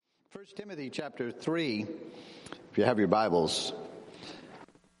1 Timothy chapter 3, if you have your Bibles,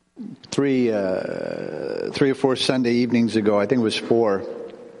 three or four Sunday evenings ago, I think it was four,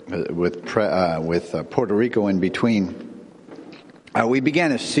 with Puerto Rico in between, we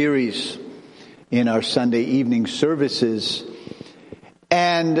began a series in our Sunday evening services,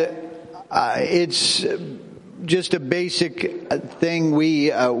 and it's just a basic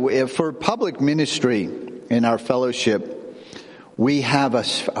thing. For public ministry in our fellowship, we have a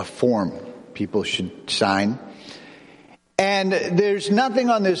form people should sign. And there's nothing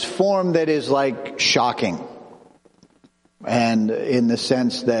on this form that is like shocking. And in the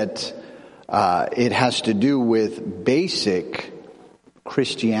sense that it has to do with basic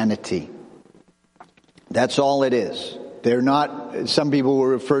Christianity. That's all it is. They're not, some people will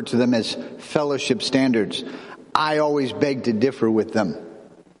refer to them as fellowship standards. I always beg to differ with them.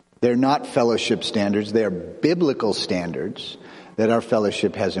 They're not fellowship standards. They're biblical standards that our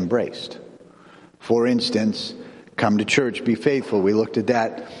fellowship has embraced. For instance, come to church, be faithful. We looked at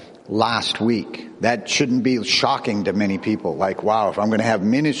that last week. That shouldn't be shocking to many people. Like, wow, if I'm going to have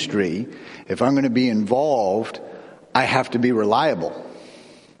ministry, if I'm going to be involved, I have to be reliable.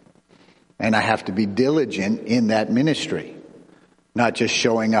 And I have to be diligent in that ministry. Not just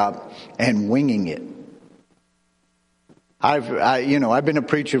showing up and winging it. I've been a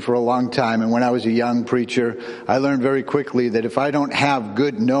preacher for a long time, and when I was a young preacher, I learned very quickly that if I don't have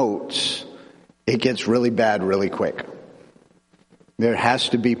good notes, it gets really bad really quick. There has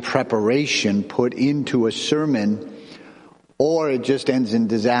to be preparation put into a sermon, or it just ends in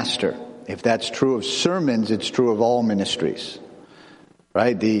disaster. If that's true of sermons, it's true of all ministries.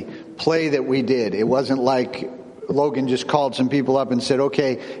 Right? The play that we did, it wasn't like Logan just called some people up and said,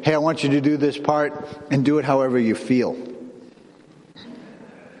 okay, hey, I want you to do this part and do it however you feel.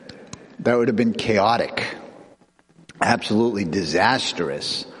 That would have been chaotic, absolutely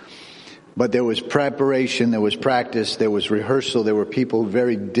disastrous. But there was preparation, there was practice, there was rehearsal, there were people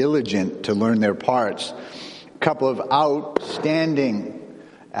very diligent to learn their parts. A couple of outstanding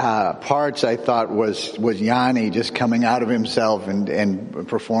parts I thought was Yanni just coming out of himself and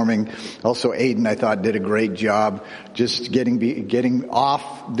performing. Also Aiden, I thought, did a great job just getting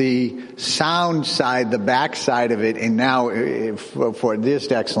off the sound side, the back side of it, and now for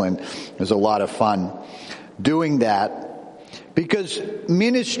just excellent. It was a lot of fun doing that, because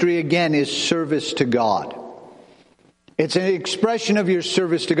ministry again is service to God. It's an expression of your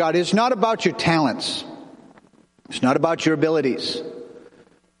service to God. It's not about your talents. It's not about your abilities.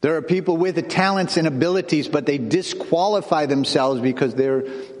 There are people with the talents and abilities, but they disqualify themselves because they're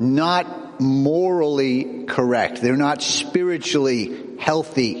not morally correct. They're not spiritually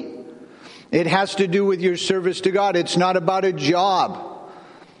healthy. It has to do with your service to God. It's not about a job.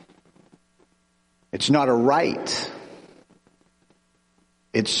 It's not a right.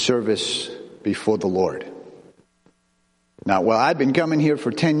 It's service before the Lord. Now, well, I've been coming here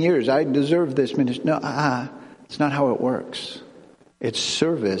for 10 years. I deserve this ministry. No, it's not how it works. It's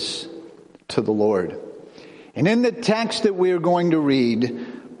service to the Lord. And in the text that we are going to read,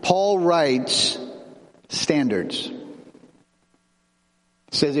 Paul writes standards. He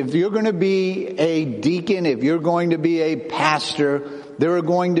says, if you're going to be a deacon, if you're going to be a pastor, there are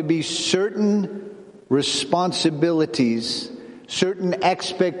going to be certain responsibilities, certain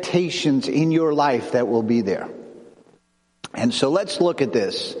expectations in your life that will be there. And so let's look at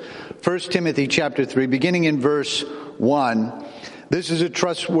this. 1 Timothy chapter 3, beginning in verse 1. This is a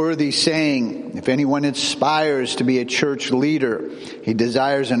trustworthy saying. If anyone aspires to be a church leader, he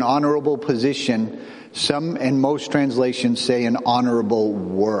desires an honorable position. Some and most translations say an honorable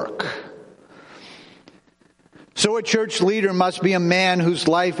work. So a church leader must be a man whose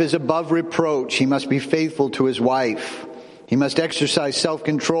life is above reproach. He must be faithful to his wife. He must exercise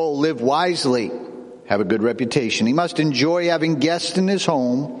self-control, live wisely, have a good reputation. He must enjoy having guests in his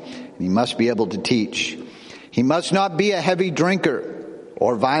home, and he must be able to teach. He must not be a heavy drinker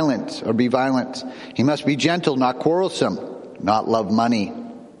or be violent. He must be gentle, not quarrelsome, not love money.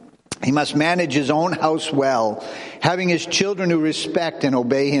 He must manage his own house well, having his children who respect and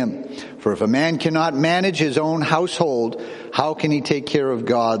obey him. For if a man cannot manage his own household, how can he take care of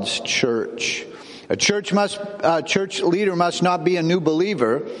God's church? A church leader must not be a new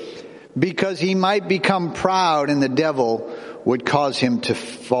believer, because he might become proud and the devil would cause him to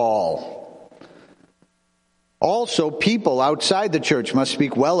fall. Also, people outside the church must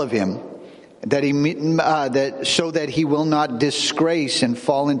speak well of him, so that he will not disgrace and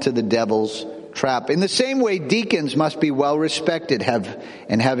fall into the devil's trap. In the same way, deacons must be well respected, have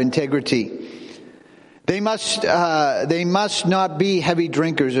integrity. They must not be heavy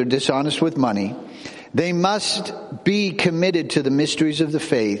drinkers or dishonest with money. They must be committed to the mysteries of the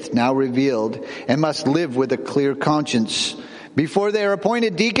faith now revealed and must live with a clear conscience. Before they are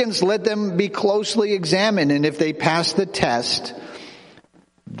appointed deacons, let them be closely examined, and if they pass the test,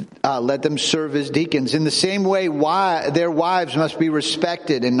 let them serve as deacons. In the same way, their wives must be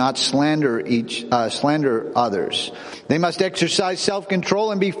respected and not slander others. They must exercise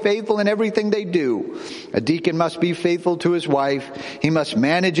self-control and be faithful in everything they do. A deacon must be faithful to his wife. He must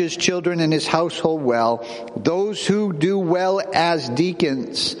manage his children and his household well. Those who do well as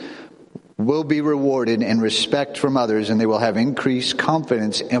deacons will be rewarded in respect from others, and they will have increased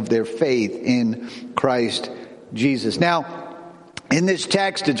confidence of their faith in Christ Jesus. Now, in this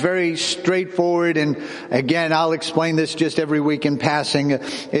text, it's very straightforward, and again, I'll explain this just every week in passing.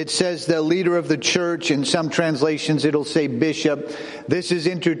 It says the leader of the church. In some translations, it'll say bishop. This is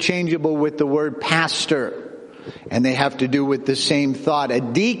interchangeable with the word pastor, and they have to do with the same thought. A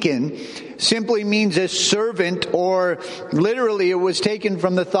deacon simply means a servant, or literally it was taken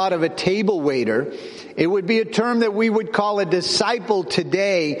from the thought of a table waiter. It would be a term that we would call a disciple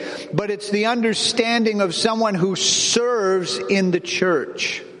today, but it's the understanding of someone who serves in the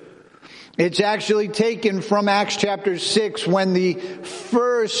church. It's actually taken from Acts chapter 6, when the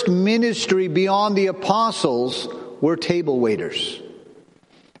first ministry beyond the apostles were table waiters.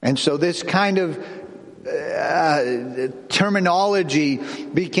 And so this kind of terminology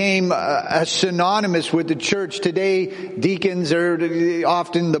became synonymous with the church. Today, deacons are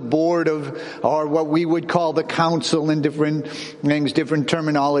often the board of, or what we would call the council, and different things, different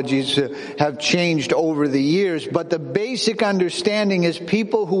terminologies have changed over the years. But the basic understanding is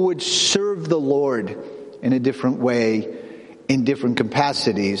people who would serve the Lord in a different way, in different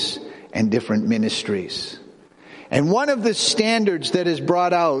capacities, and different ministries. And one of the standards that is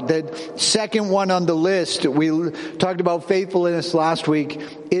brought out, that second one on the list, we talked about faithfulness last week,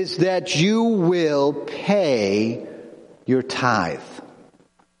 is that you will pay your tithe.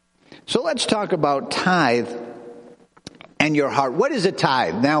 So let's talk about tithe and your heart. What is a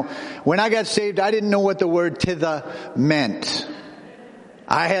tithe? Now, when I got saved, I didn't know what the word tithe meant.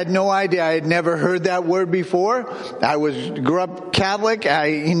 I had no idea. I had never heard that word before. I grew up Catholic.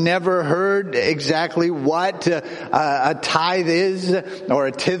 I never heard exactly what a tithe is, or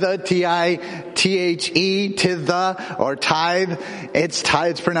a tithe, T-I-T-H-E, tithe, or tithe. It's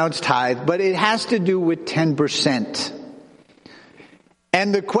pronounced tithe, but it has to do with 10%.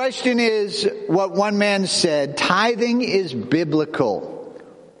 And the question is what one man said: tithing is biblical.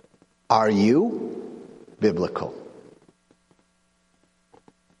 Are you biblical?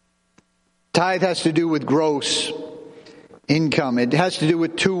 Tithe has to do with gross income. It has to do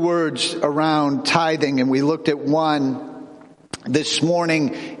with two words around tithing, and we looked at one this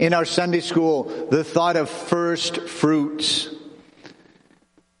morning in our Sunday school, the thought of first fruits.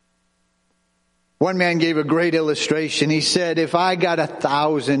 One man gave a great illustration. He said, if I got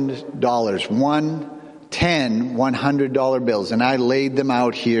 $1,000, $100 bills, and I laid them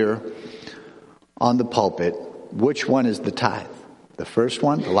out here on the pulpit, which one is the tithe? The first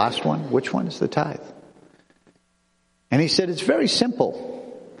one, the last one, which one is the tithe? And he said, it's very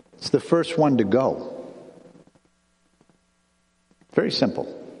simple. It's the first one to go. Very simple.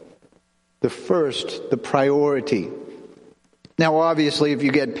 The first, the priority. Now, obviously, if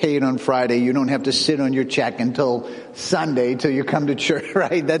you get paid on Friday, you don't have to sit on your check until Sunday, till you come to church,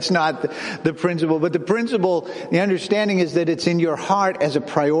 right? That's not the principle. But the principle, the understanding is that it's in your heart as a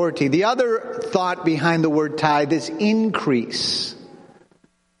priority. The other thought behind the word tithe is increase.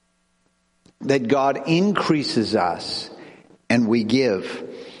 That God increases us and we give.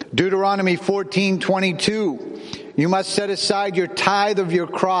 Deuteronomy 14:22. You must set aside your tithe of your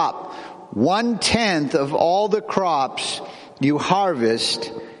crop, 1/10 of all the crops you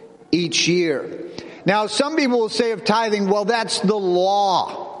harvest each year. Now, some people will say of tithing, well, that's the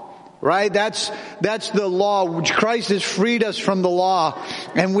law, right? That's the law. Christ has freed us from the law,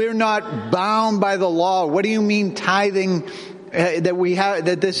 and we're not bound by the law. What do you mean tithing?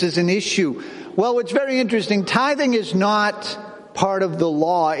 That this is an issue. Well, it's very interesting. Tithing is not part of the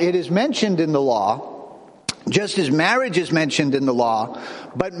law. It is mentioned in the law, just as marriage is mentioned in the law.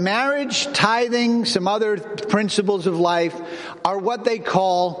 But marriage, tithing, some other principles of life are what they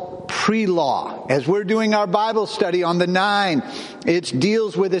call pre-law. As we're doing our Bible study on the 9, it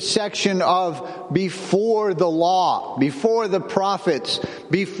deals with a section of before the law, before the prophets.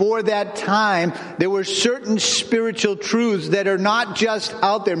 Before that time, there were certain spiritual truths that are not just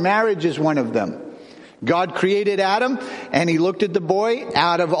out there. Marriage is one of them. God created Adam, and he looked at the boy.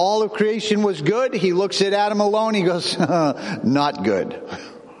 Out of all of creation was good. He looks at Adam alone. He goes, not good.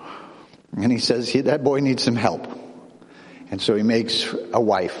 And he says, that boy needs some help. And so he makes a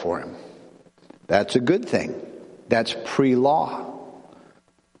wife for him. That's a good thing. That's pre-law.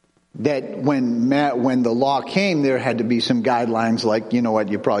 That when the law came, there had to be some guidelines like, you know what,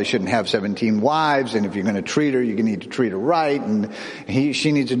 you probably shouldn't have 17 wives, and if you're going to treat her, you need to treat her right, and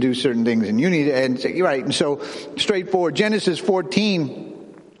she needs to do certain things, and you need to, and right. And so, straightforward. Genesis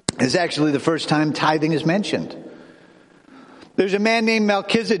 14 is actually the first time tithing is mentioned. There's a man named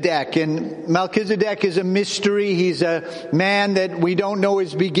Melchizedek, and Melchizedek is a mystery. He's a man that we don't know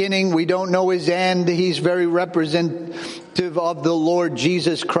his beginning, we don't know his end. He's very representative of the Lord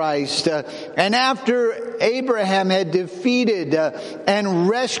Jesus Christ. And after Abraham had defeated and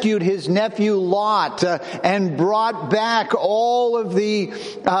rescued his nephew Lot and brought back all of the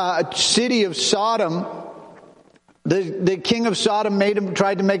city of Sodom, the king of Sodom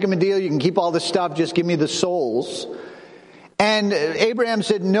tried to make him a deal. You can keep all the stuff, just give me the souls. And Abraham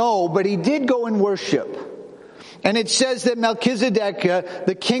said no, but he did go and worship. And it says that Melchizedek,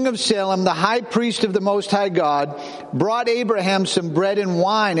 the king of Salem, the high priest of the Most High God, brought Abraham some bread and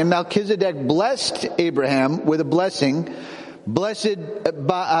wine. And Melchizedek blessed Abraham with a blessing. Blessed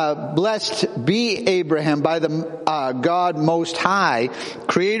be Abraham by the God Most High,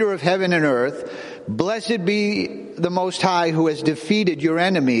 creator of heaven and earth. Blessed be the Most High who has defeated your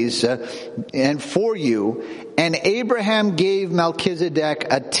enemies and for you. And Abraham gave Melchizedek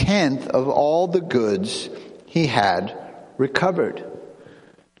a tenth of all the goods he had recovered.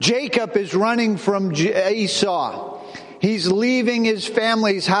 Jacob is running from Esau. He's leaving his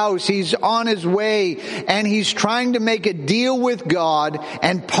family's house. He's on his way, and he's trying to make a deal with God.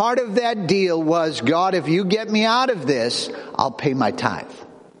 And part of that deal was, God, if you get me out of this, I'll pay my tithe.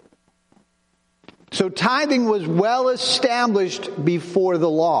 So tithing was well established before the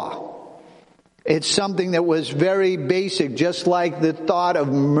law. It's something that was very basic, just like the thought of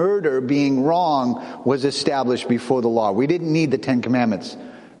murder being wrong was established before the law. We didn't need the Ten Commandments.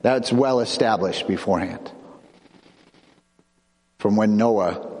 That's well established beforehand. From when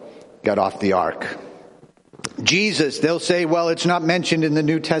Noah got off the ark. Jesus, they'll say, well, it's not mentioned in the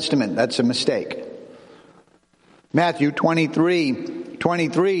New Testament. That's a mistake. Matthew 23,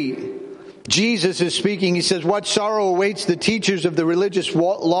 Jesus is speaking. He says, what sorrow awaits the teachers of the religious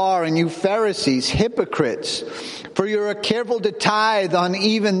law and you Pharisees, hypocrites, for you are careful to tithe on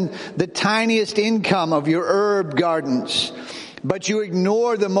even the tiniest income of your herb gardens. But you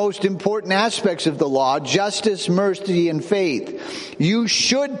ignore the most important aspects of the law, justice, mercy, and faith. You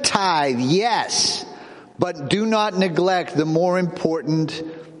should tithe, yes, but do not neglect the more important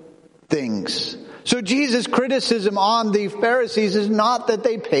things. So Jesus' criticism on the Pharisees is not that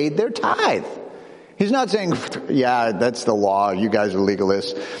they paid their tithe. He's not saying, yeah, that's the law, you guys are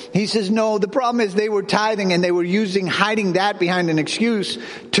legalists. He says, no, the problem is they were tithing and they were hiding that behind an excuse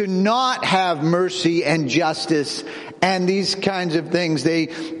to not have mercy and justice and these kinds of things. They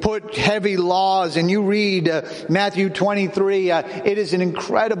put heavy laws, and you read Matthew 23, it is an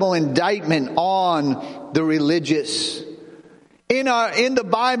incredible indictment on the religious. In the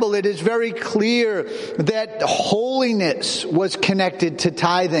Bible, it is very clear that holiness was connected to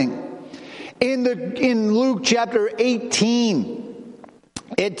tithing. In Luke chapter 18,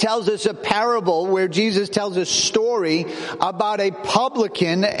 it tells us a parable where Jesus tells a story about a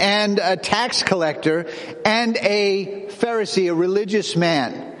publican and a tax collector and a Pharisee, a religious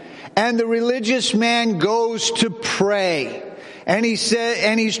man. And the religious man goes to pray. And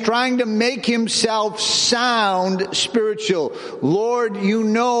he's trying to make himself sound spiritual. Lord, you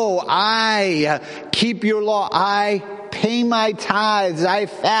know I keep your law. I pay my tithes. I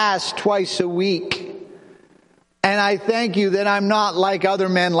fast twice a week. And I thank you that I'm not like other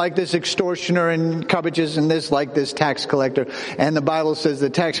men, like this extortioner and covetous and like this tax collector. And the Bible says the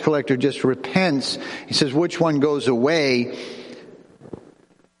tax collector just repents. He says, which one goes away?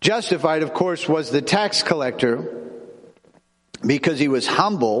 Justified, of course, was the tax collector, because he was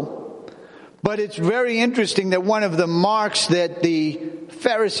humble. But it's very interesting that one of the marks that the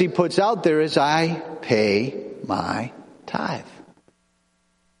Pharisee puts out there is, I pay my tithe.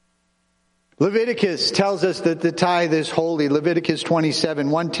 Leviticus tells us that the tithe is holy. Leviticus 27,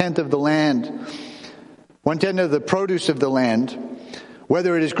 1/10 of the land, 1/10 of the produce of the land,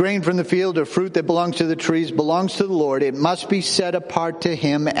 whether it is grain from the field or fruit that belongs to the trees, belongs to the Lord. It must be set apart to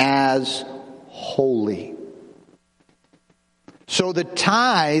him as holy. So the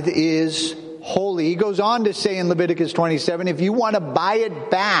tithe is holy. He goes on to say in Leviticus 27, if you want to buy it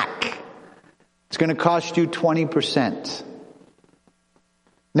back, it's going to cost you 20%.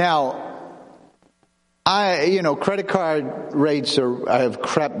 Now, credit card rates have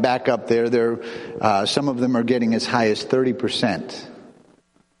crept back up there. Some of them are getting as high as 30%.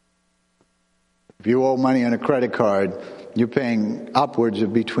 If you owe money on a credit card, you're paying upwards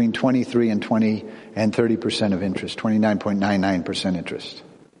of between 23 and 30% of interest, 29.99% interest.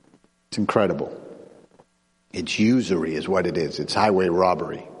 It's incredible. It's usury is what it is. It's highway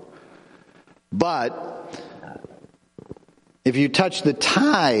robbery. But if you touch the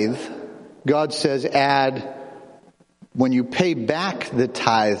tithe, God says when you pay back the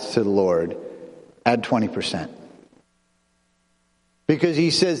tithe to the Lord, add 20%. Because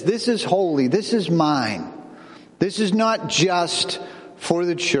he says, this is holy, this is mine. This is not just for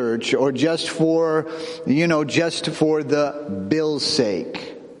the church or just for the bill's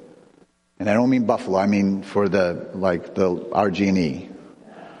sake. And I don't mean Buffalo, I mean for the RG&E.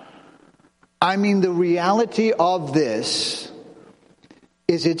 I mean the reality of this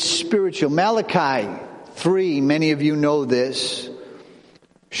is it's spiritual. Malachi 3, many of you know this.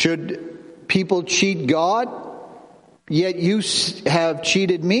 Should people cheat God? Yet you have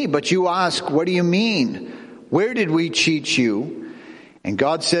cheated me. But you ask, what do you mean? Where did we cheat you? And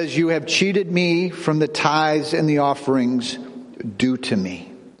God says, you have cheated me from the tithes and the offerings due to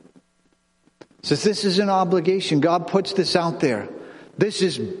me. Says this is an obligation. God puts this out there. This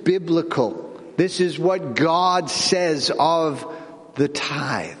is biblical. This is what God says of the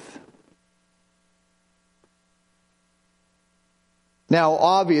tithe. Now,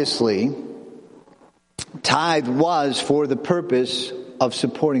 obviously, tithe was for the purpose of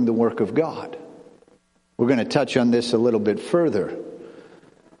supporting the work of God. We're going to touch on this a little bit further.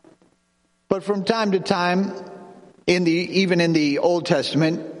 But from time to time, even in the Old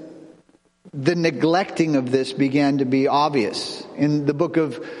Testament, the neglecting of this began to be obvious. In the book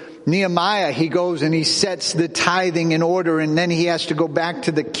of Nehemiah, he goes and he sets the tithing in order, and then he has to go back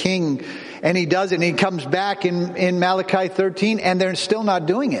to the king, and he does it, and he comes back in Malachi 13, and they're still not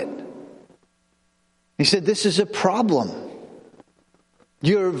doing it. He said, this is a problem.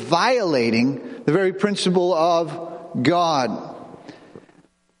 You're violating the very principle of God.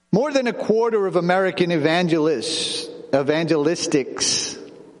 More than a quarter of American evangelistics,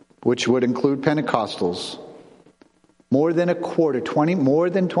 which would include Pentecostals, more than a quarter, more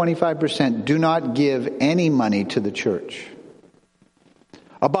than 25% do not give any money to the church.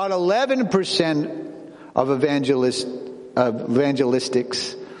 About 11% of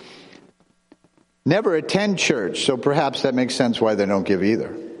evangelistics never attend church, so perhaps that makes sense why they don't give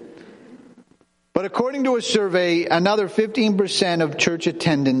either. But according to a survey, another 15% of church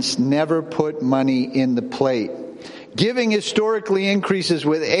attendants never put money in the plate. Giving historically increases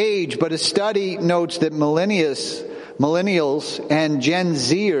with age, but a study notes that millennials and Gen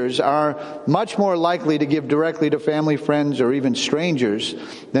Zers are much more likely to give directly to family, friends, or even strangers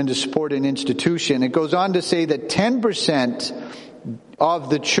than to support an institution. It goes on to say that 10% of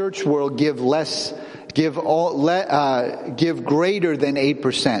the church world give greater than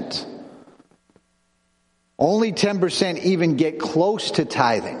 8%. Only 10% even get close to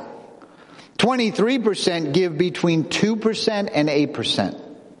tithing. 23% give between 2% and 8%.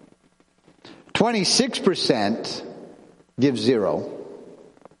 26% give 0.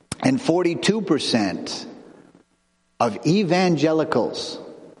 And 42% of evangelicals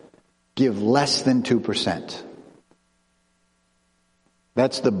give less than 2%.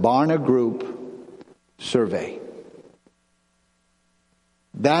 That's the Barna Group survey.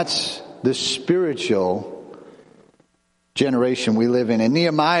 That's the spiritual generation we live in. In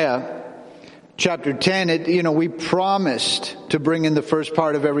Nehemiah chapter 10, we promised to bring in the first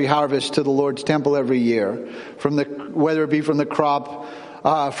part of every harvest to the Lord's temple every year, whether it be from the crop,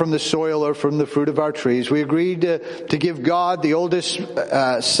 from the soil, or from the fruit of our trees. We agreed to give God the oldest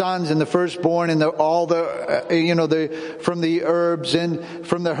sons and the firstborn and from the herbs and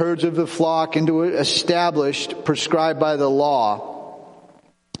from the herds of the flock, and to establish, prescribed by the law.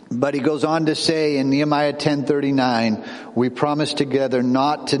 But he goes on to say in Nehemiah 10:39, we promised together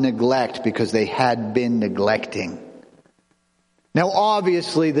not to neglect, because they had been neglecting. Now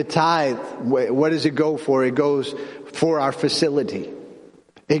obviously the tithe, what does it go for? It goes for our facility.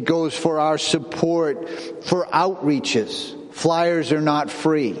 It goes for our support, for outreaches. Flyers are not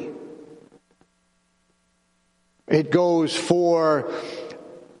free. It goes for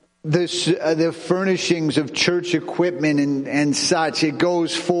the furnishings of church equipment and such. It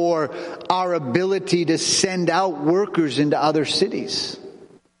goes for our ability to send out workers into other cities.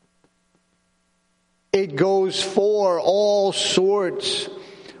 It goes for all sorts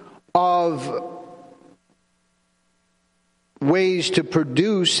of ways to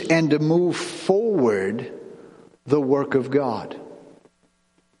produce and to move forward the work of God.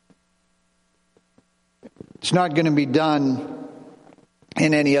 It's not going to be done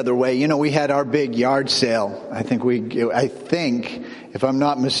in any other way. We had our big yard sale. I think, if I'm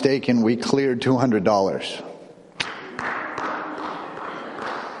not mistaken, we cleared $200.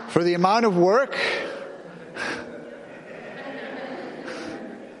 For the amount of work,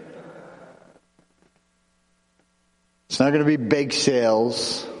 it's not going to be bake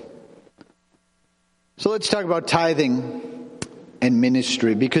sales. So let's talk about tithing and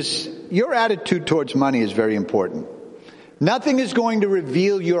ministry, because your attitude towards money is very important. Nothing is going to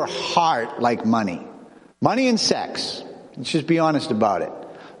reveal your heart like money. Money and sex. Let's just be honest about it.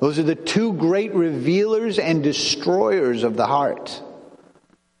 Those are the two great revealers and destroyers of the heart.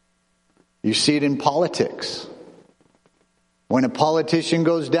 You see it in politics. When a politician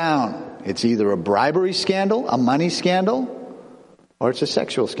goes down, it's either a bribery scandal, a money scandal, or it's a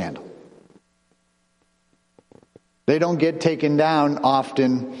sexual scandal. They don't get taken down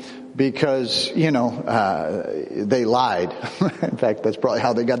often because, they lied. In fact, that's probably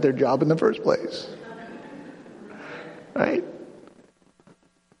how they got their job in the first place. Right?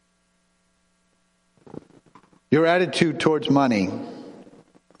 Your attitude towards money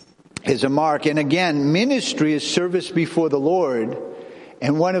is a mark. And again, ministry is service before the Lord.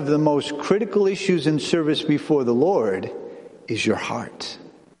 And one of the most critical issues in service before the Lord is your heart.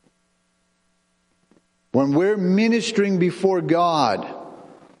 When we're ministering before God,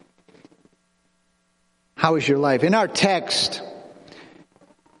 how is your life? In our text,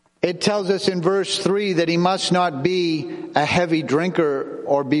 it tells us in verse 3 that he must not be a heavy drinker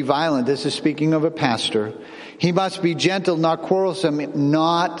or be violent. This is speaking of a pastor. He must be gentle, not quarrelsome,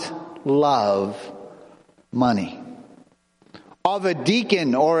 not love money. Of a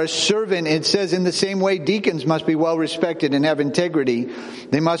deacon or a servant, it says in the same way, deacons must be well respected and have integrity.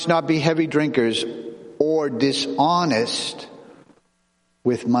 They must not be heavy drinkers or dishonest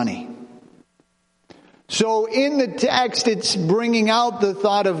with money. So in the text, it's bringing out the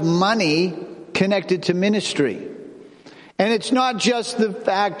thought of money connected to ministry. And it's not just the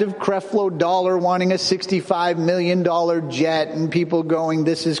fact of Creflo Dollar wanting a $65 million jet and people going,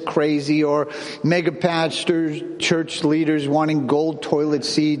 this is crazy, or mega pastors, church leaders wanting gold toilet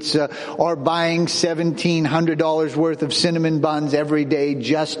seats, or buying $1,700 worth of cinnamon buns every day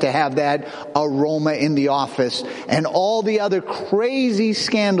just to have that aroma in the office, and all the other crazy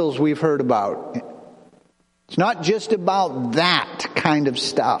scandals we've heard about. It's not just about that kind of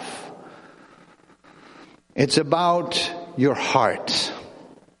stuff. It's about your heart.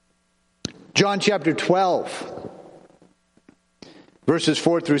 John chapter 12, verses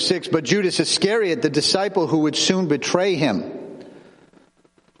 4 through 6. But Judas Iscariot, the disciple who would soon betray him,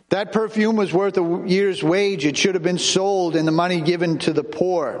 that perfume was worth a year's wage. It should have been sold and the money given to the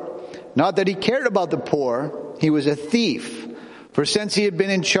poor. Not that he cared about the poor. He was a thief. For since he had been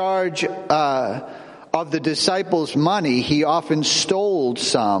in charge of the disciples' money, he often stole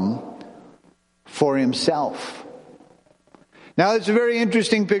some for himself. Now, it's a very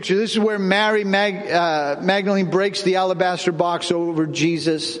interesting picture. This is where Mary Magdalene breaks the alabaster box over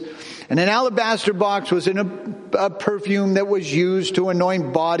Jesus. And an alabaster box was a perfume that was used to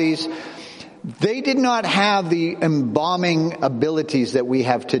anoint bodies. They did not have the embalming abilities that we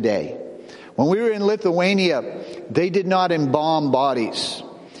have today. When we were in Lithuania, they did not embalm bodies.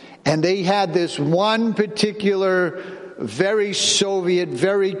 And they had this one particular very Soviet,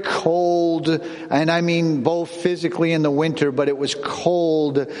 very cold, and I mean both physically in the winter, but it was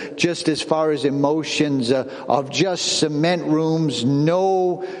cold just as far as emotions, of just cement rooms,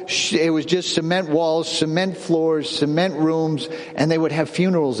 it was just cement walls, cement floors, cement rooms, and they would have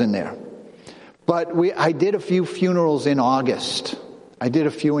funerals in there. But I did a few funerals in August. I did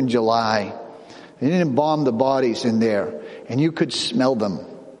a few in July. They didn't embalm the bodies in there, and you could smell them.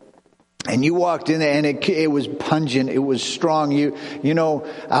 And you walked in there, and it was pungent. It was strong. It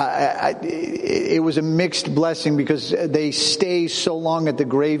was a mixed blessing because they stay so long at the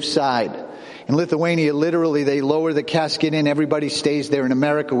graveside. In Lithuania, literally, they lower the casket in. Everybody stays there. In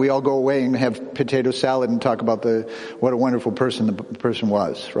America, we all go away and have potato salad and talk about what a wonderful person the person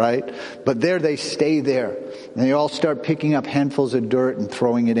was, right? But there, they stay there, and they all start picking up handfuls of dirt and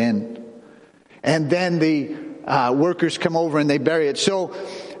throwing it in. And then the workers come over and they bury it. So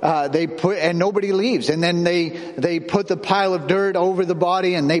and nobody leaves. And then they put the pile of dirt over the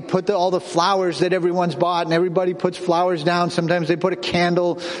body, and they put all the flowers that everyone's bought, and everybody puts flowers down. Sometimes they put a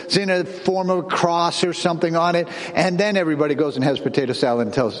candle. It's in a form of a cross or something on it. And then everybody goes and has potato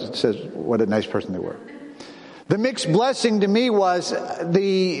salad and says what a nice person they were. The mixed blessing to me was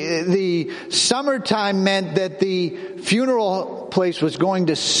the summertime meant that the funeral place was going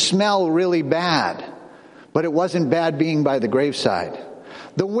to smell really bad. But it wasn't bad being by the graveside.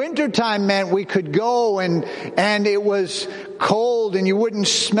 The wintertime meant we could go and it was cold and you wouldn't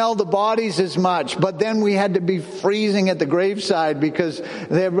smell the bodies as much. But then we had to be freezing at the graveside because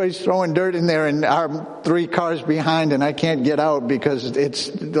everybody's throwing dirt in there and I'm 3 cars behind and I can't get out because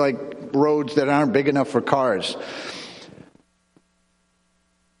it's like roads that aren't big enough for cars.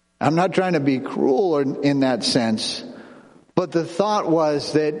 I'm not trying to be cruel in that sense, but the thought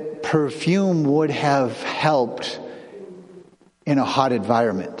was that perfume would have helped in a hot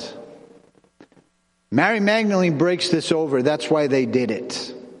environment. Mary Magdalene breaks this over. That's why they did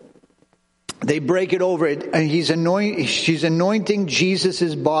it. They break it over. She's anointing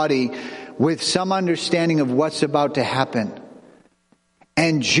Jesus' body with some understanding of what's about to happen.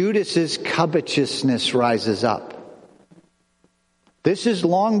 And Judas's covetousness rises up. This is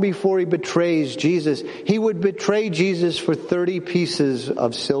long before he betrays Jesus. He would betray Jesus for 30 pieces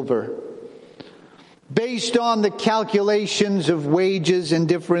of silver. Based on the calculations of wages and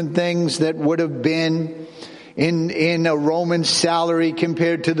different things that would have been in a Roman salary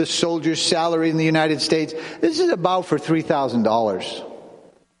compared to the soldier's salary in the United States, this is about for $3,000.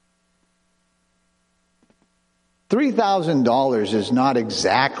 $3,000 is not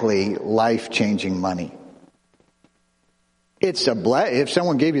exactly life-changing money. It's if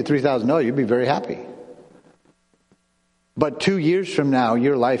someone gave you $3,000, you'd be very happy. But 2 years from now,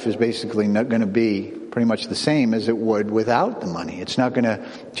 your life is basically not going to be pretty much the same as it would without the money. It's not going to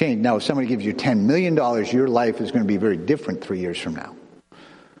change. Now, if somebody gives you $10 million, your life is going to be very different 3 years from now.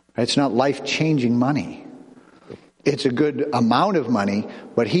 It's not life-changing money. It's a good amount of money,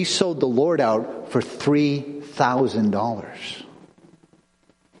 but he sold the Lord out for $3,000.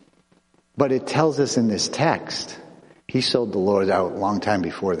 But it tells us in this text, he sold the Lord out a long time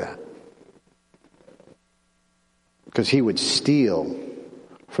before that. Because he would steal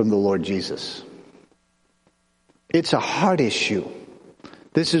from the Lord Jesus. It's a heart issue.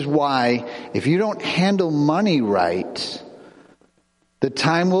 This is why if you don't handle money right, the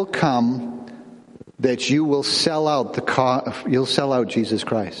time will come that you will sell out you'll sell out Jesus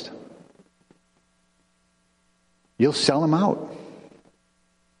Christ. You'll sell him out.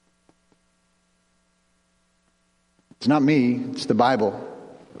 It's not me, it's the Bible.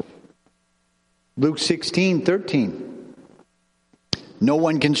 Luke 16:13. No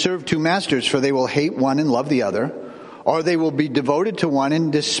one can serve 2 masters, for they will hate one and love the other, or they will be devoted to one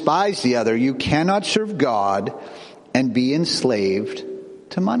and despise the other. You cannot serve God and be enslaved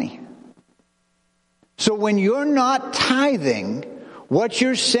to money. So when you're not tithing, what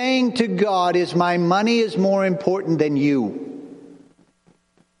you're saying to God is, my money is more important than you.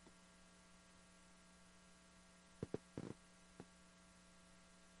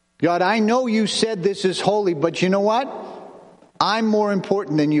 God, I know you said this is holy, but you know what? I'm more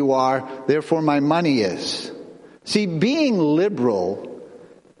important than you are, therefore my money is. See, being liberal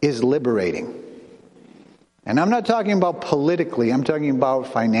is liberating. And I'm not talking about politically, I'm talking about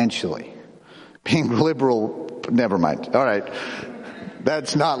financially. Being liberal, never mind. All right.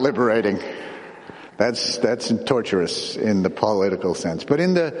 That's not liberating. That's torturous in the political sense. But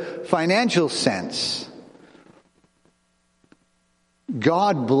in the financial sense,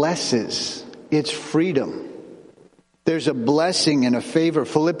 God blesses its freedom. There's a blessing and a favor.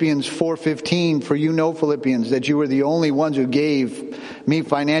 Philippians 4:15, for you know, Philippians, that you were the only ones who gave me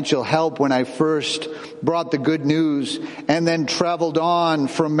financial help when I first brought the good news and then traveled on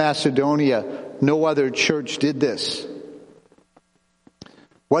from Macedonia. No other church did this.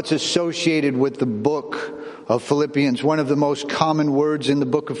 What's associated with the book of Philippians? One of the most common words in the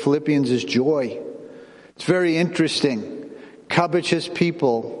book of Philippians is joy. It's very interesting. Covetous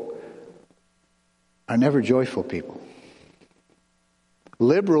people are never joyful people.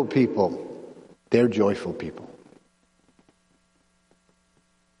 Liberal people, they're joyful people.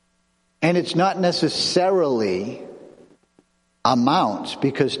 And it's not necessarily amounts,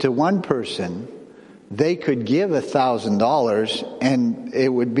 because to one person, they could give $1,000 and it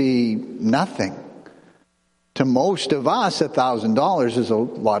would be nothing. To most of us, $1,000 is a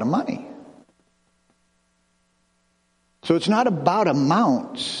lot of money. So it's not about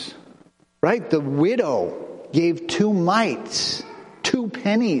amounts, right? The widow gave 2 mites, 2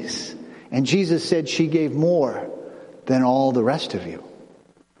 pennies, and Jesus said she gave more than all the rest of you.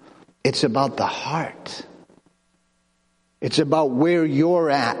 It's about the heart. It's about where you're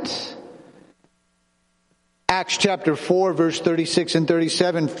at. Acts chapter 4, verse 36 and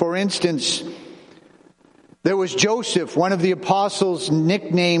 37, for instance, there was Joseph, one of the apostles,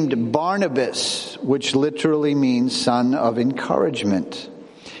 nicknamed Barnabas, which literally means son of encouragement.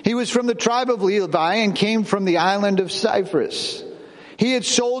 He was from the tribe of Levi and came from the island of Cyprus. He had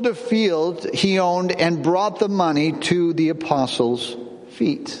sold a field he owned and brought the money to the apostles'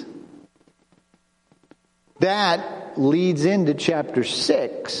 feet. That leads into chapter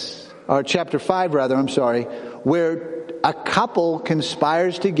 5 rather, where a couple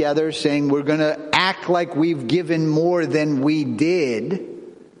conspires together saying we're going to act like we've given more than we did.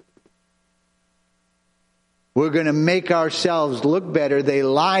 We're going to make ourselves look better. They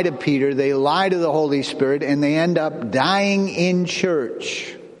lie to Peter, they lie to the Holy Spirit, and they end up dying in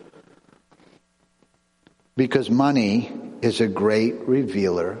church. Because money is a great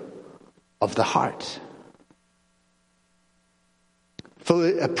revealer of the heart.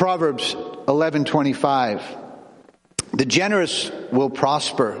 Proverbs 11:25. The generous will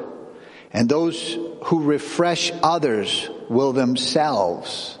prosper, and those who refresh others will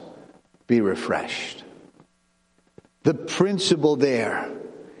themselves be refreshed. The principle there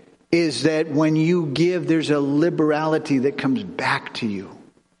is that when you give, there's a liberality that comes back to you.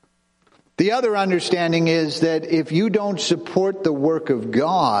 The other understanding is that if you don't support the work of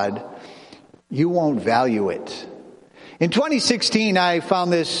God, you won't value it. In 2016, I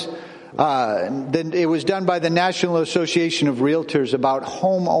found this, it was done by the National Association of Realtors about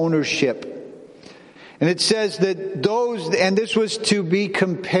home ownership. And it says that those, and this was to be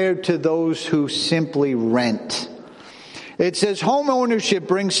compared to those who simply rent. It says home ownership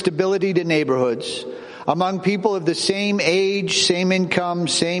brings stability to neighborhoods among people of the same age, same income,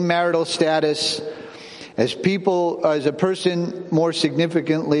 same marital status, as a person more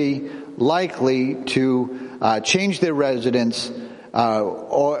significantly likely to change their residence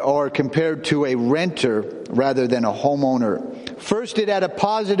or compared to a renter rather than a homeowner. First, it had a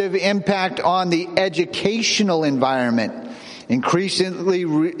positive impact on the educational environment.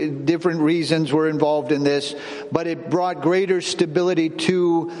 Increasingly different reasons were involved in this, but it brought greater stability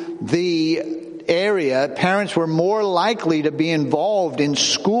to the area. Parents were more likely to be involved in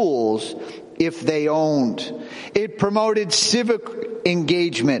schools if they owned. It promoted civic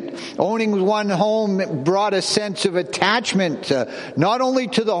engagement. Owning one home brought a sense of attachment, not only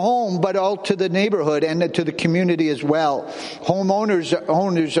to the home, but all to the neighborhood and to the community as well.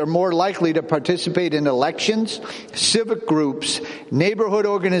 Owners are more likely to participate in elections, civic groups, neighborhood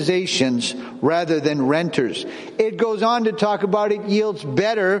organizations, rather than renters. It goes on to talk about it yields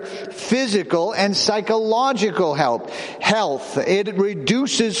better physical and psychological health. It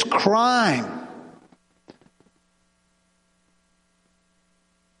reduces crime.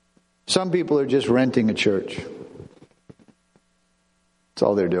 Some people are just renting a church. That's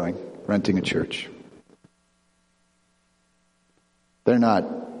all they're doing, renting a church. They're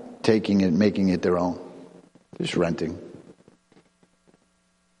not taking it, making it their own. They're just renting.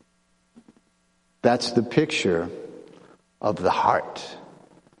 That's the picture of the heart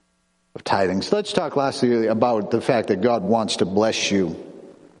of tithing. So let's talk lastly about the fact that God wants to bless you.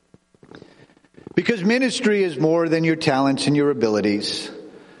 Because ministry is more than your talents and your abilities.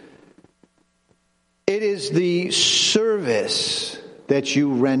 It is the service that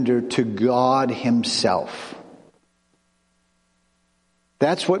you render to God Himself.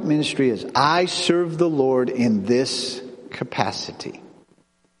 That's what ministry is. I serve the Lord in this capacity.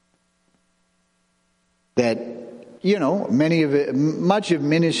 That, much of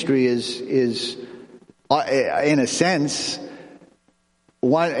ministry is in a sense,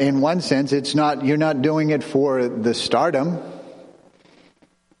 in one sense, it's not, you're not doing it for the stardom.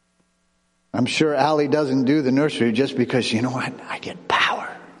 I'm sure Allie doesn't do the nursery just because, you know what, I get power.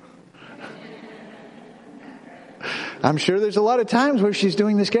 I'm sure there's a lot of times where she's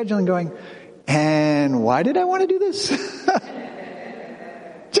doing the scheduling going, and why did I want to do this?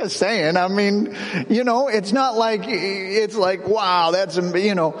 Just saying. I mean, it's not like, it's like, wow, that's, and,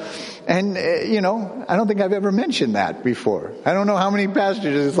 I don't think I've ever mentioned that before. I don't know how many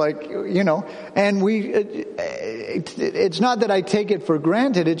pastors it's like, and it's not that I take it for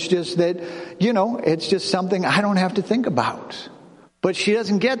granted. It's just that, it's just something I don't have to think about. But she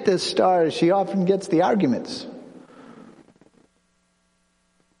doesn't get the stars. She often gets the arguments.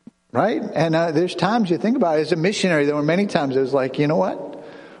 Right? And there's times you think about it. As a missionary, there were many times it was like, you know what?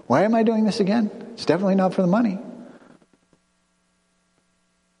 Why am I doing this again? It's definitely not for the money.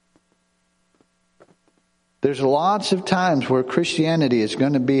 There's lots of times where Christianity is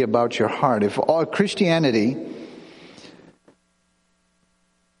going to be about your heart. If all Christianity,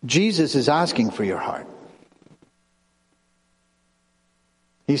 Jesus is asking for your heart.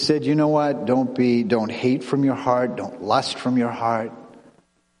 He said, you know what? Don't hate from your heart. Don't lust from your heart.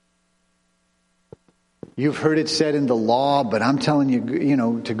 You've heard it said in the law, but I'm telling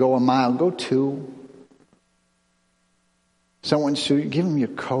you, to go a mile, go 2. Someone suit, give them your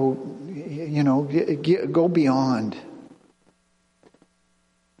coat, go beyond.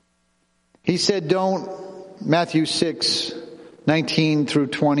 He said, Matthew 6, 19 through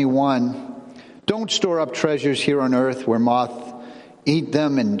 21. Don't store up treasures here on earth where moth eat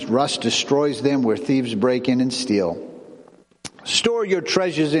them and rust destroys them, where thieves break in and steal. Store your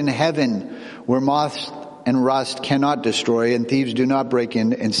treasures in heaven where moths and rust cannot destroy and thieves do not break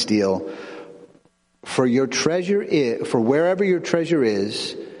in and steal. For wherever your treasure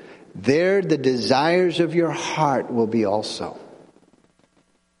is, there the desires of your heart will be also.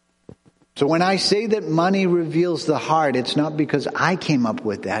 So when I say that money reveals the heart, it's not because I came up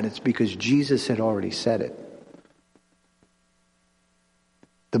with that. It's because Jesus had already said it.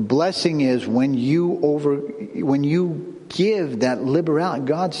 The blessing is when you give that liberality,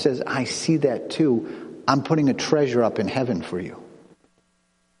 God says, I see that too. I'm putting a treasure up in heaven for you.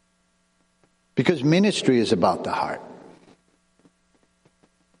 Because ministry is about the heart.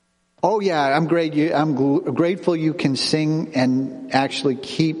 Oh yeah, I'm grateful you can sing and actually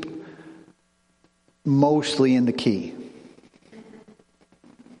keep mostly in the key.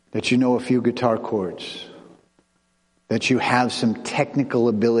 That you know a few guitar chords. That you have some technical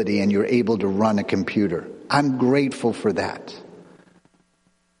ability and you're able to run a computer. I'm grateful for that.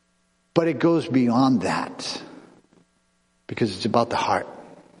 But it goes beyond that. Because it's about the heart.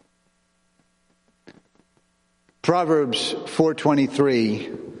 Proverbs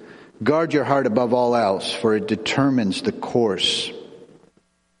 4:23, guard your heart above all else, for it determines the course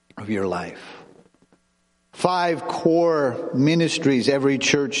of your life. 5 core ministries every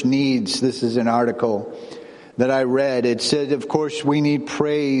church needs. This is an article that I read. It said, of course, we need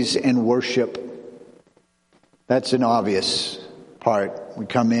praise and worship. That's an obvious part. We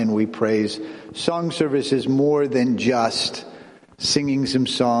come in, we praise. Song service is more than just singing some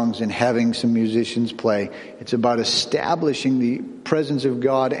songs and having some musicians play. It's about establishing the presence of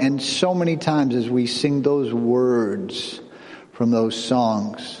God. And so many times as we sing those words from those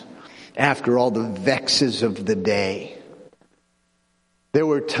songs, after all the vexes of the day, there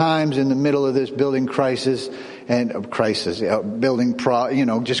were times in the middle of this building crisis and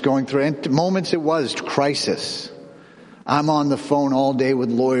just going through, and moments it was crisis. I'm on the phone all day with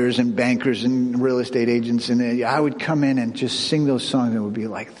lawyers and bankers and real estate agents, and I would come in and just sing those songs and it would be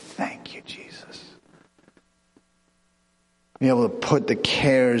like, thank you, Jesus. Be able to put the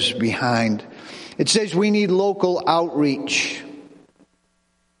cares behind. It says we need local outreach.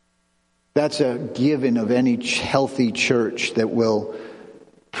 That's a given of any healthy church that will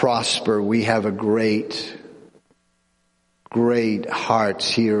prosper. We have a great hearts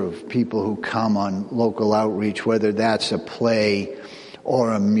here of people who come on local outreach, whether that's a play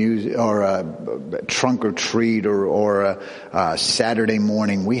or a music or a trunk or treat or a Saturday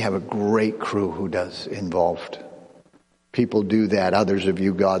morning. We have a great crew who does involved. People do that. Others of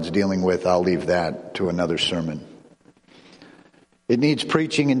you God's dealing with, I'll leave that to another sermon. It needs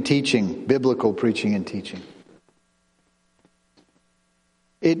preaching and teaching, biblical preaching and teaching.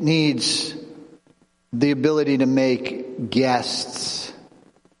 It needs the ability to make guests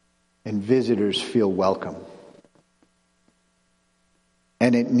and visitors feel welcome.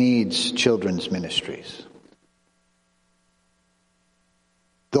 And it needs children's ministries.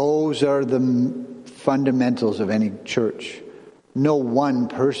 Those are the fundamentals of any church. No one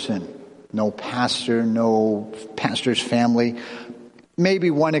person, no pastor, no pastor's family.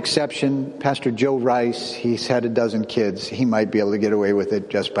 Maybe one exception, Pastor Joe Rice, he's had a dozen kids. He might be able to get away with it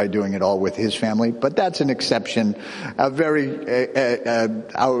just by doing it all with his family. But that's an exception, a very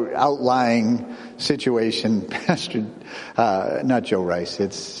outlying situation. Not Joe Rice,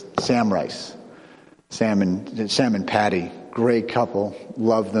 it's Sam Rice. Sam and Patty, great couple.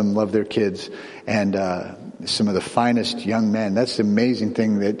 Love them, love their kids. And some of the finest young men. That's the amazing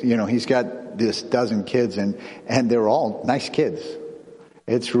thing that, he's got this dozen kids and they're all nice kids.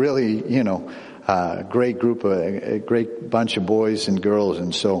 It's really, a great group, a great bunch of boys and girls.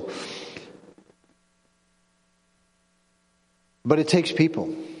 And so, but it takes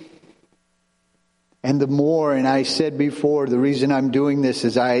people. And the more, and I said before, the reason I'm doing this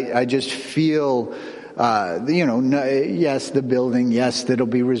is I just feel, yes, the building, yes, that'll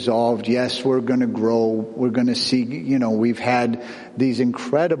be resolved. Yes, we're going to grow. We're going to see, we've had these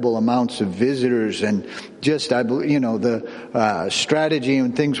incredible amounts of visitors and just, the strategy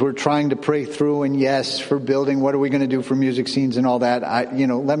and things we're trying to pray through. And yes, for building, what are we going to do for music scenes and all that?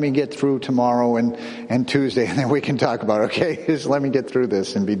 Let me get through tomorrow and Tuesday and then we can talk about, okay, just let me get through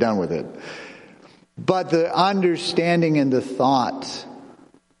this and be done with it. But the understanding and the thought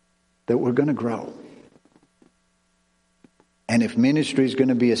that we're going to grow. And if ministry is going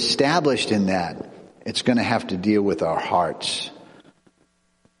to be established in that, it's going to have to deal with our hearts.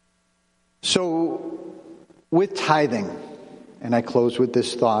 So, with tithing, and I close with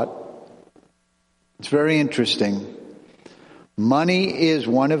this thought, it's very interesting. Money is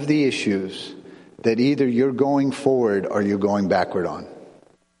one of the issues that either you're going forward or you're going backward on.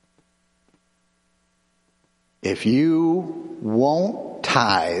 If you won't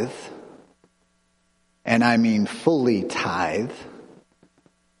tithe, and I mean fully tithe.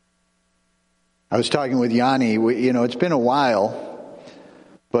 I was talking with Yanni, it's been a while,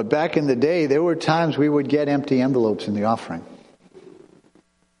 but back in the day, there were times we would get empty envelopes in the offering.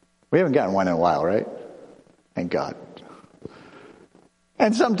 We haven't gotten one in a while, right? Thank God.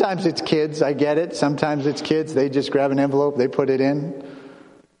 And sometimes it's kids, I get it. Sometimes it's kids, they just grab an envelope, they put it in.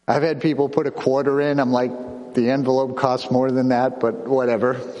 I've had people put a quarter in, I'm like, the envelope costs more than that, but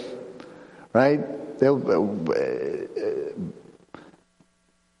whatever. Right?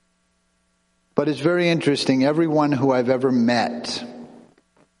 But it's very interesting. Everyone who I've ever met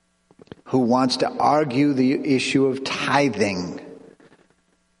who wants to argue the issue of tithing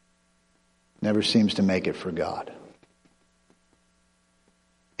never seems to make it for God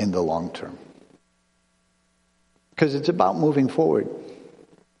in the long term. Because it's about moving forward.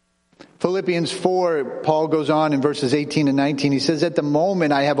 Philippians 4, Paul goes on in verses 18 and 19. He says, at the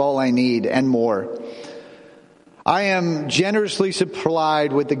moment I have all I need and more. I am generously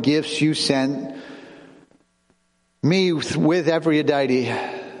supplied with the gifts you sent me with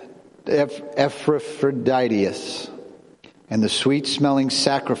Epaphroditus, and the sweet-smelling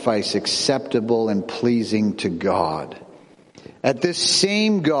sacrifice acceptable and pleasing to God. At this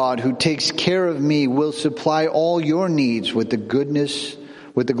same God who takes care of me will supply all your needs with the glorious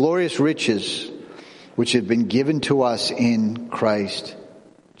riches which have been given to us in Christ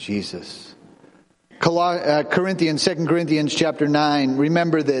Jesus. 2 Corinthians chapter 9,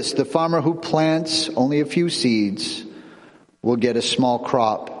 remember this, the farmer who plants only a few seeds will get a small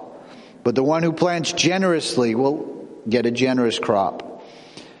crop, but the one who plants generously will get a generous crop.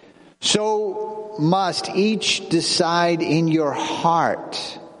 So must each decide in your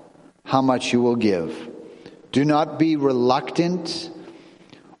heart how much you will give. Do not be reluctant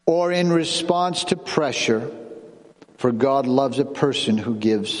or in response to pressure, for God loves a person who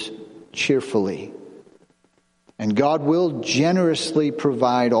gives cheerfully. And God will generously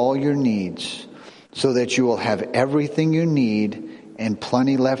provide all your needs so that you will have everything you need and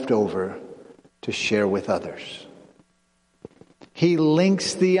plenty left over to share with others. He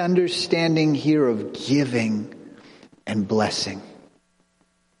links the understanding here of giving and blessing.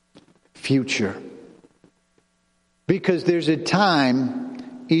 Future. Because there's a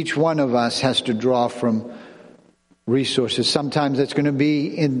time each one of us has to draw from resources. Sometimes it's going to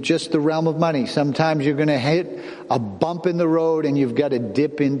be in just the realm of money. Sometimes you're going to hit a bump in the road and you've got to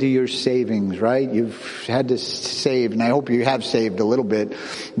dip into your savings, right? You've had to save, and I hope you have saved a little bit,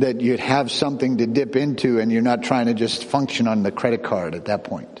 that you'd have something to dip into and you're not trying to just function on the credit card at that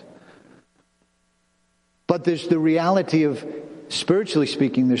point. But there's the reality of, spiritually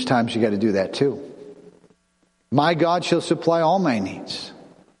speaking, there's times you got to do that too. My God shall supply all my needs.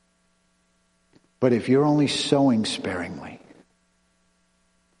 But if you're only sowing sparingly,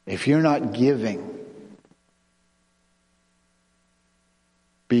 if you're not giving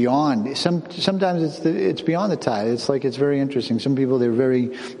beyond, sometimes it's beyond the tithe. It's like, it's very interesting. Some people,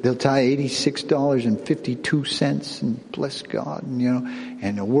 they'll tithe $86.52 and bless God,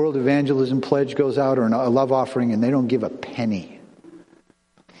 and a World Evangelism pledge goes out or a love offering and they don't give a penny.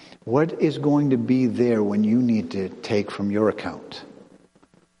 What is going to be there when you need to take from your account?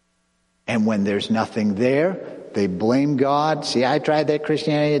 And when there's nothing there, they blame God. See, I tried that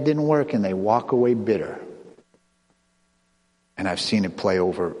Christianity, it didn't work, and they walk away bitter. And I've seen it play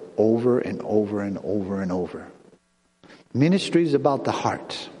over and over and over and over. Ministry is about the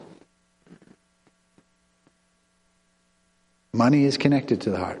heart. Money is connected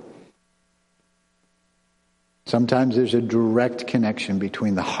to the heart. Sometimes there's a direct connection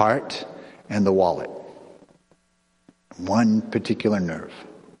between the heart and the wallet. One particular nerve.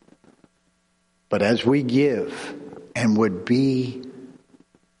 But as we give and would be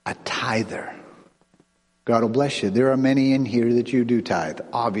a tither, God will bless you. There are many in here that you do tithe.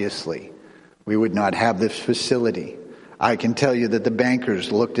 Obviously, we would not have this facility. I can tell you that the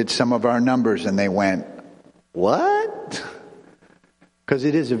bankers looked at some of our numbers and they went, what? Because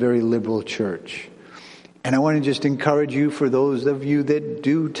it is a very liberal church. And I want to just encourage you, for those of you that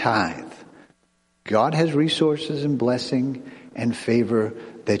do tithe, God has resources and blessing and favor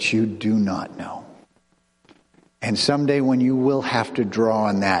that you do not know. And someday when you will have to draw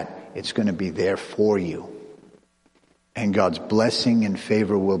on that, it's going to be there for you. And God's blessing and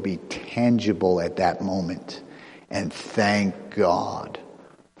favor will be tangible at that moment. And thank God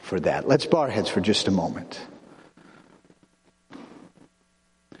for that. Let's bow our heads for just a moment.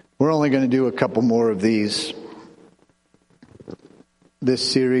 We're only going to do a couple more of these.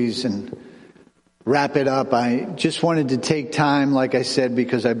 this series and wrap it up, I just wanted to take time, like I said,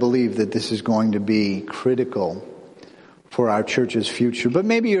 because I believe that this is going to be critical for our church's future. But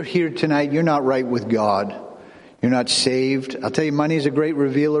maybe you're here tonight, you're not right with God. You're not saved. I'll tell you, money is a great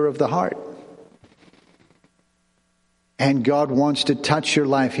revealer of the heart. And God wants to touch your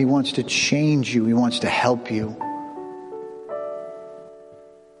life. He wants to change you. He wants to help you.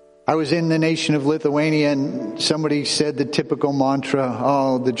 I was in the nation of Lithuania and somebody said the typical mantra,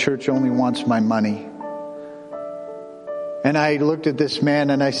 oh, the church only wants my money. And I looked at this man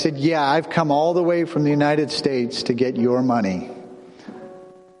and I said, yeah, I've come all the way from the United States to get your money.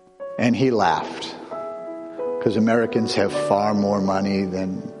 And he laughed. Because Americans have far more money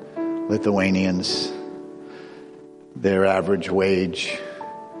than Lithuanians. Their average wage,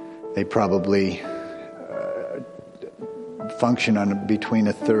 they probably function on between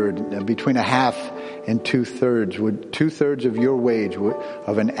a half and 2/3. 2/3 of your wage,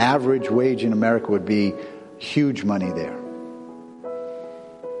 of an average wage in America, would be huge money there.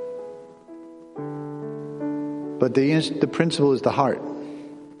 But the principle is the heart.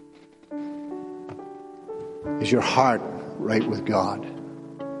 Is your heart right with God?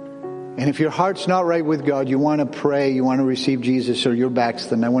 And if your heart's not right with God, you want to pray, you want to receive Jesus, or you're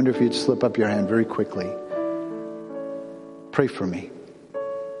backslidden, I wonder if you'd slip up your hand very quickly. Pray for me.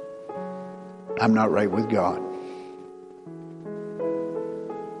 I'm not right with God.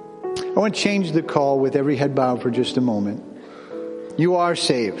 I want to change the call with every head bowed for just a moment. You are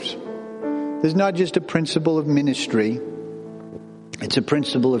saved. There's not just a principle of ministry. It's a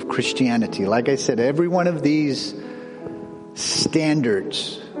principle of Christianity. Like I said, every one of these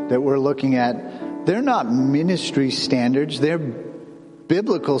standards that we're looking at, they're not ministry standards. They're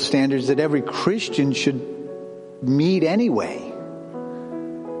biblical standards that every Christian should meet anyway.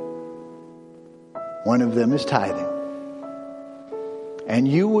 One of them is tithing. And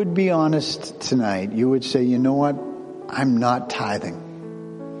you would be honest tonight. You would say, you know what? I'm not tithing.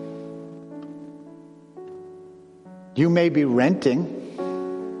 You may be renting.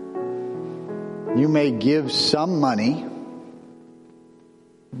 You may give some money.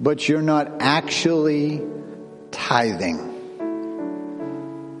 But you're not actually tithing.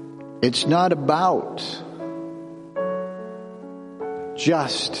 It's not about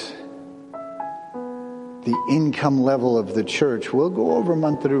just the income level of the church. We'll go over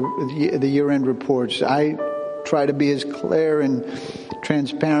the year-end reports. I try to be as clear and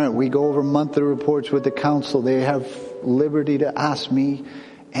transparent. We go over monthly reports with the council. They have liberty to ask me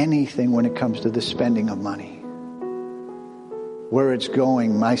anything when it comes to the spending of money. Where it's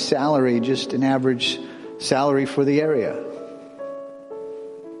going, my salary, just an average salary for the area.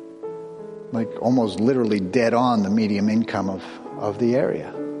 Like almost literally dead on the median income of the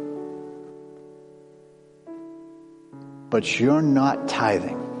area. But you're not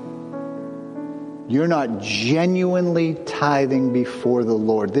tithing. You're not genuinely tithing before the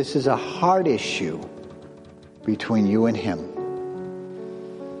Lord. This is a heart issue between you and Him.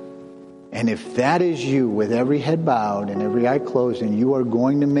 And if that is you, with every head bowed and every eye closed, and you are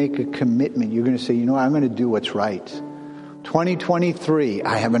going to make a commitment, you're going to say, you know what, I'm going to do what's right. 2023,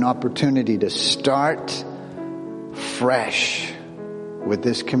 I have an opportunity to start fresh with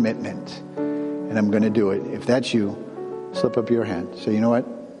this commitment. And I'm going to do it. If that's you, slip up your hand. Say, you know what,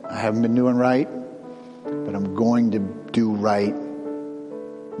 I haven't been doing right, but I'm going to do right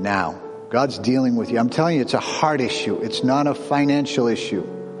now. God's dealing with you. I'm telling you, it's a heart issue. It's not a financial issue.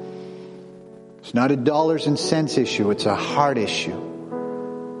 It's not a dollars and cents issue. It's a heart issue.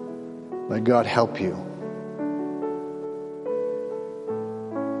 Let God help you.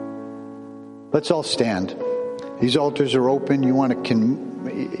 Let's all stand. These altars are open. You want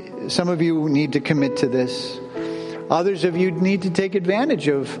to some of you need to commit to this. Others of you need to take advantage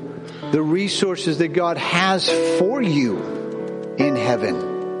of the resources that God has for you in heaven.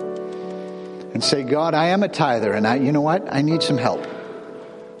 And say, God, I am a tither, and you know what? I need some help.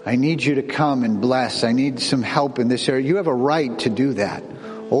 I need you to come and bless. I need some help in this area. You have a right to do that.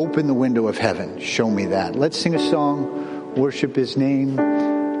 Open the window of heaven. Show me that. Let's sing a song. Worship His name.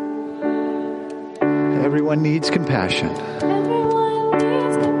 Everyone needs compassion.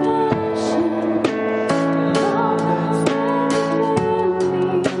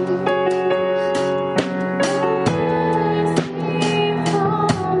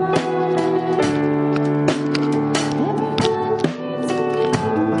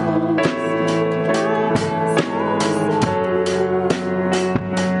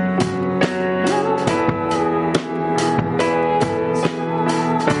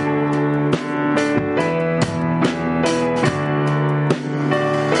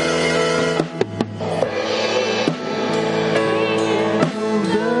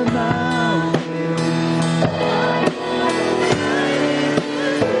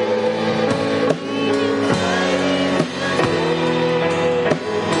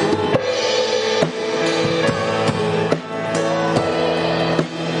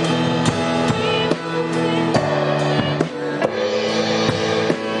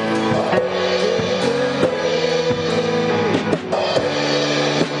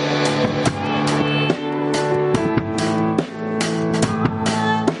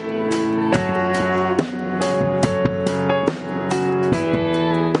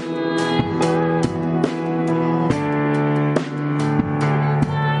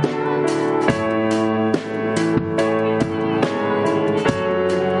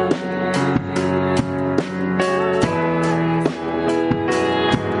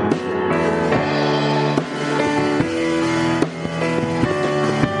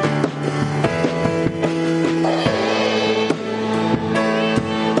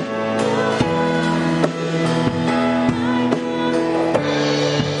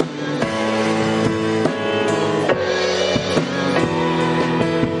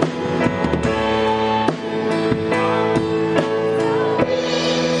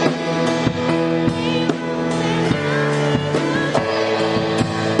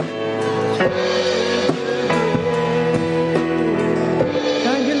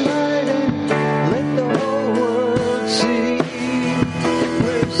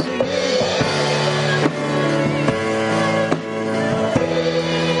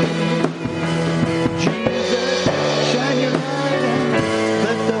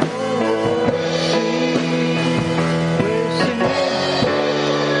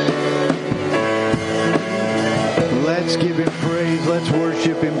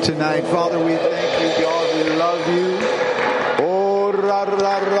 worship Him tonight. Father, we thank you, God. We love you. Oh, ra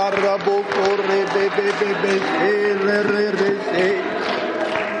ra ra ra bo ko re be be be be se re re re se.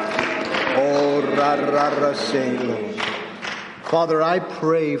 Oh, ra ra ra se, Lord. Father, I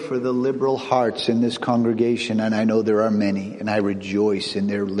pray for the liberal hearts in this congregation, and I know there are many, and I rejoice in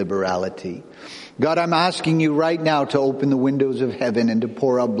their liberality. God, I'm asking you right now to open the windows of heaven and to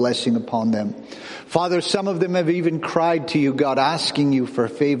pour out blessing upon them. Father, some of them have even cried to you, God, asking you for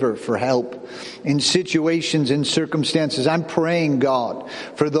favor, for help in situations and circumstances. I'm praying, God,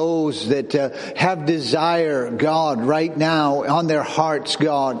 for those that have desire, God, right now on their hearts,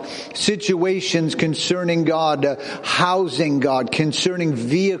 God, situations concerning, God, housing, God, concerning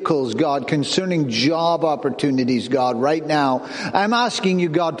vehicles, God, concerning job opportunities, God, right now. I'm asking you,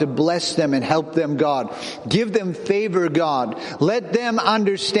 God, to bless them and help them, God. Give them favor, God. Let them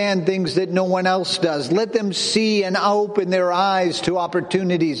understand things that no one else does. Let them see and open their eyes to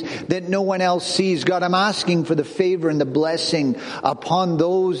opportunities that no one else sees. God, I'm asking for the favor and the blessing upon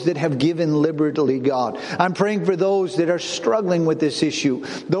those that have given liberally, God. I'm praying for those that are struggling with this issue,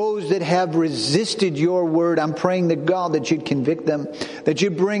 those that have resisted your word. I'm praying that, God, that you'd convict them, that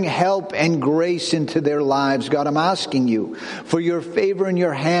you bring help and grace into their lives. God, I'm asking you for your favor and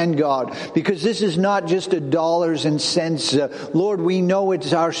your hand, God, because this is not just a dollars and cents. Lord, we know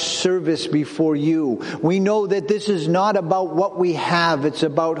it's our service before you. We know that this is not about what we have. It's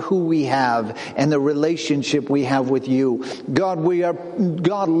about who we have and the relationship we have with you. God,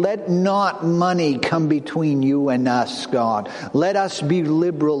 let not money come between you and us, God. Let us be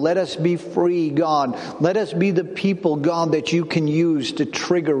liberal. Let us be free, God. Let us be the people, God, that you can use to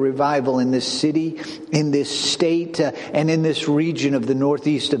trigger revival in this city, in this state, and in this region of the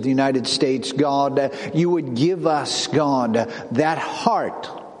northeast of the United States. God, you would give us, God, that heart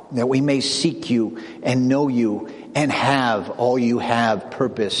that we may seek you and know you and have all you have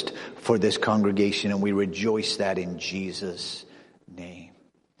purposed for this congregation. And we rejoice that in Jesus.